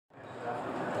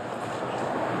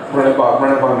Run it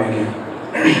by me again.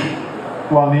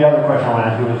 Well, the other question I want to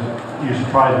ask you is, you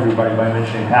surprised everybody by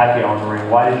mentioning Pacquiao in the ring.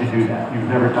 Why did you do that? You've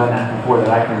never done that before that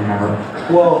I can remember.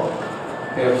 Well,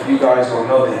 if you guys don't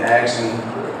know, they asked me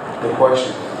the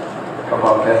question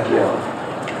about Pacquiao.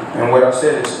 And what I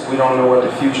said is, we don't know what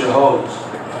the future holds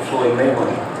for Floyd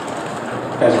Mayweather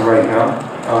as of right now.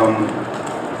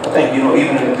 I think, you know,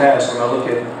 even in the past, when I look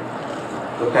at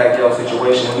the Pacquiao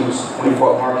situation when he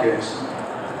fought Marquez,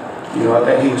 you know, I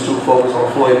think he was too focused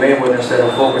on Floyd Mayweather instead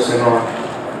of focusing on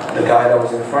the guy that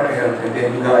was in front of him, and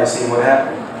then you guys see what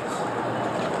happened.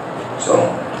 So,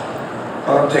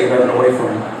 I don't take nothing away from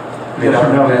him. Yes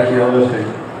or no, is it realistic?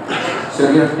 Say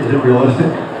again? Is it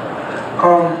realistic?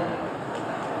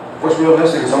 What's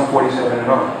realistic is I'm 47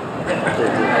 and on.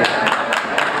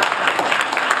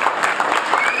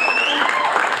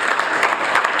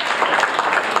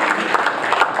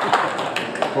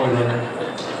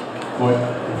 Floyd,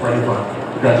 friend of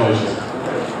congratulations.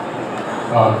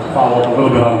 To follow up a little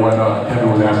bit on what Kevin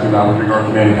was asking about with regard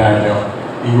to Manny Pacquiao,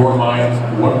 in your mind,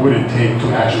 what would it take to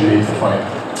actually make the fight?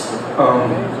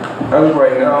 As of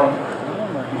right now,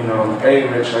 you know, hey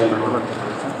Rich, how you doing?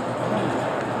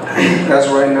 As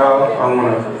of right now, I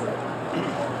want to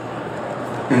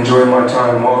enjoy my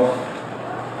time off.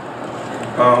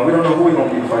 We don't know who we're going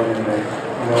to be fighting today.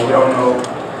 You know, we don't know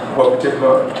what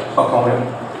particular opponent.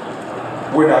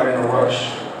 We're not in a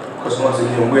rush, because once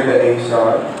again, we're the A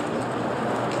side.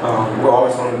 We're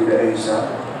always going to be the A side.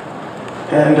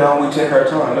 And we take our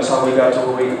time. That's how we got to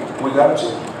where we got to.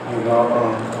 You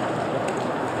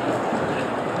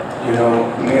know,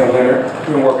 me and Leonard,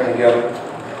 we've been working together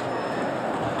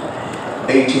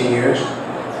 18 years.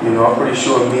 You know, I'm pretty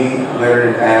sure me, Leonard,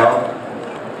 and Al,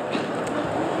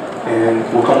 and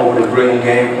we'll come up with a brilliant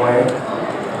game plan.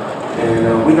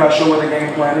 And we're not sure what the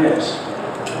game plan is.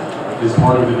 Is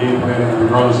part of the game plan,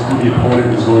 regardless of who the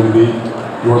opponent is going to be,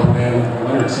 your plan?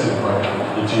 Leonard said it, but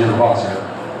it's your boss here.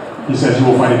 He says you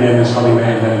will fight again this coming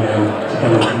May, and then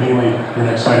again, mainly your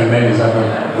next fight in May. Is that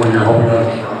what you're hoping on?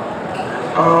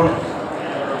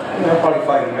 I'll probably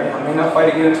fight in May. I may not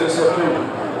fight again until September.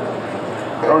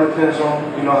 It all depends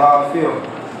on, you know, how I feel.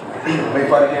 I may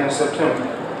fight again in September.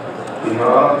 You know,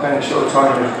 I don't think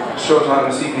Showtime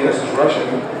and CBS is rushing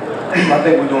me. I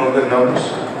think we're doing good numbers.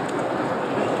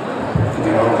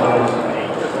 You know,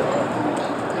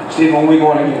 Steve, when we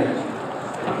going again?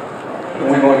 When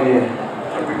we going again?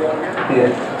 Yeah.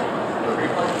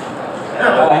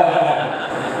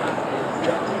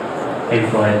 Hey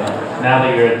Floyd, now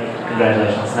that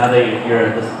congratulations, now that you're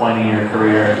at this point in your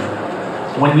career,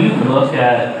 when you look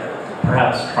at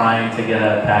perhaps trying to get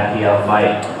a Pacquiao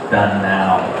fight done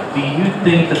now, do you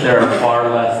think that there are far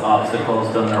less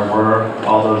obstacles than there were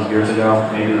all those years ago?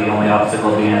 Maybe the only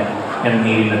obstacle being him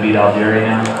needing to beat Algeria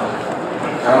now?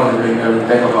 I don't really ever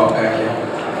think about Pacquiao.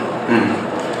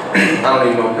 I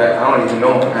don't even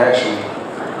know him actually.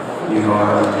 You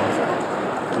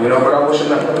know, but I wish him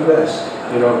nothing but the best.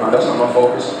 You know, that's not my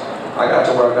focus. I got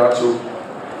to where I got to.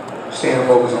 Staying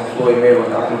focused on Floyd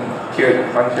Mayweather. I can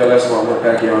care less about what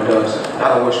Pacquiao does.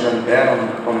 I don't wish nothing bad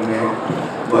on the man.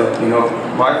 But you know,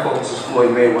 my focus is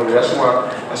Floyd Mayweather.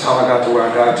 That's how I got to where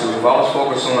I got to. If I was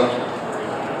focused on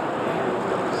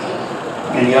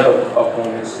any other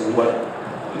opponents and what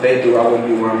they do, I wouldn't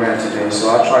be where I'm at today. So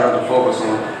I try not to focus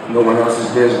on no one else's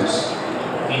business.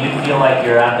 Do you feel like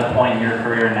you're at the point in your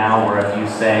career now where if you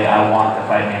say, I want to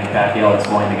fight Manny Pacquiao, it's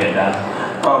going to get done?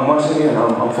 Once again,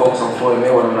 I'm focused on Floyd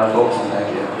Mayweather. I'm not focused on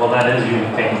Pacquiao. Well, that is you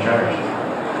taking charge.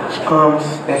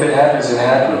 If it happens, it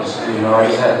happens. You know, I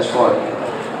just had this fight.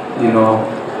 You know,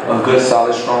 a good,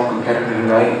 solid, strong competitor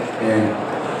tonight, and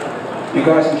you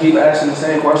guys can keep asking the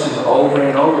same questions over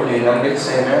and over again. I'm gonna get the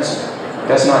same answer.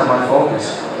 That's not my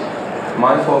focus.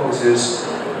 My focus is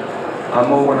I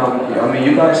move when I want. I mean,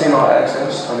 you guys seen all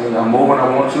access. I mean, I move when I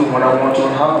want to, and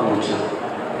how I want to.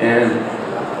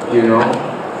 And you know,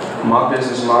 my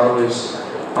business model is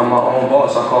I'm my own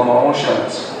boss. I call my own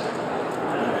shots.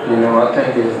 You know, I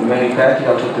think if Manny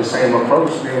Pacquiao took the same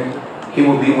approach, then he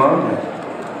would be where I'm at.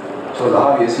 So it's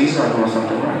obvious he's not doing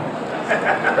something right.